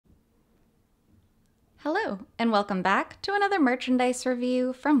Hello, and welcome back to another merchandise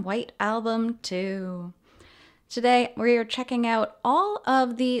review from White Album2. Today, we are checking out all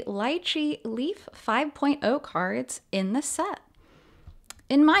of the Lycee Leaf 5.0 cards in the set.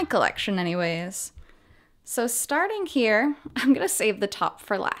 In my collection, anyways. So starting here, I'm going to save the top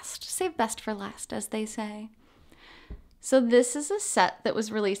for last. Save best for last, as they say. So this is a set that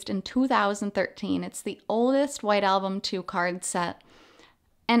was released in 2013. It's the oldest White Album 2 card set.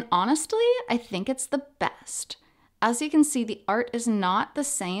 And honestly, I think it's the best. As you can see, the art is not the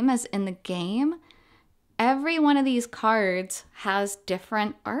same as in the game. Every one of these cards has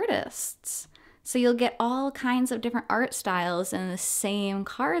different artists. So you'll get all kinds of different art styles in the same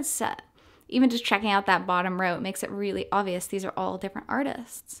card set. Even just checking out that bottom row, it makes it really obvious these are all different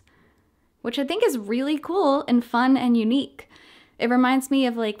artists, which I think is really cool and fun and unique. It reminds me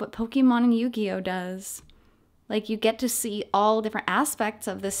of like what Pokemon and Yu-Gi-Oh does. Like you get to see all different aspects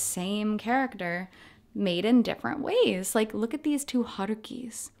of the same character made in different ways. Like look at these two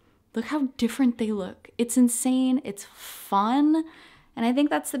Harukis. Look how different they look. It's insane, it's fun, and I think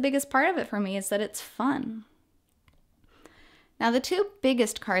that's the biggest part of it for me is that it's fun. Now the two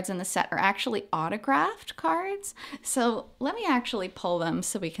biggest cards in the set are actually autographed cards, so let me actually pull them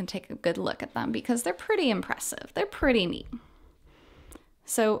so we can take a good look at them because they're pretty impressive. They're pretty neat.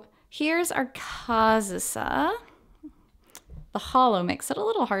 So here's our Kazusa. The holo makes it a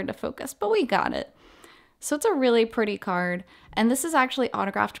little hard to focus, but we got it. So it's a really pretty card, and this is actually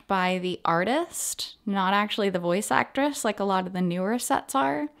autographed by the artist, not actually the voice actress like a lot of the newer sets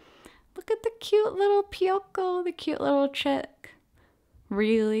are. Look at the cute little Pyoko, the cute little chick.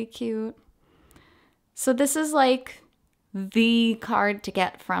 Really cute. So this is like the card to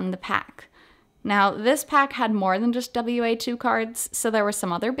get from the pack. Now, this pack had more than just WA2 cards, so there were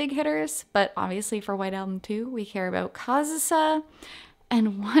some other big hitters, but obviously for White Album 2, we care about Kazusa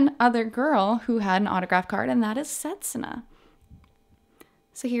and one other girl who had an autograph card, and that is Setsuna.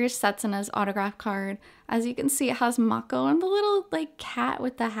 So here's Setsuna's autograph card. As you can see, it has Mako and the little like cat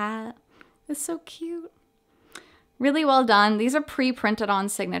with the hat. It's so cute. Really well done. These are pre-printed on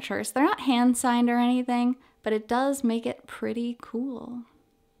signatures. They're not hand-signed or anything, but it does make it pretty cool.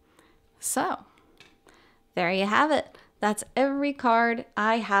 So, there you have it. That's every card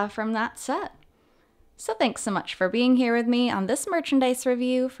I have from that set. So thanks so much for being here with me on this merchandise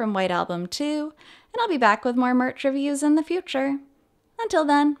review from White Album 2, and I'll be back with more merch reviews in the future. Until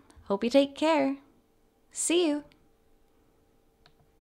then, hope you take care. See you!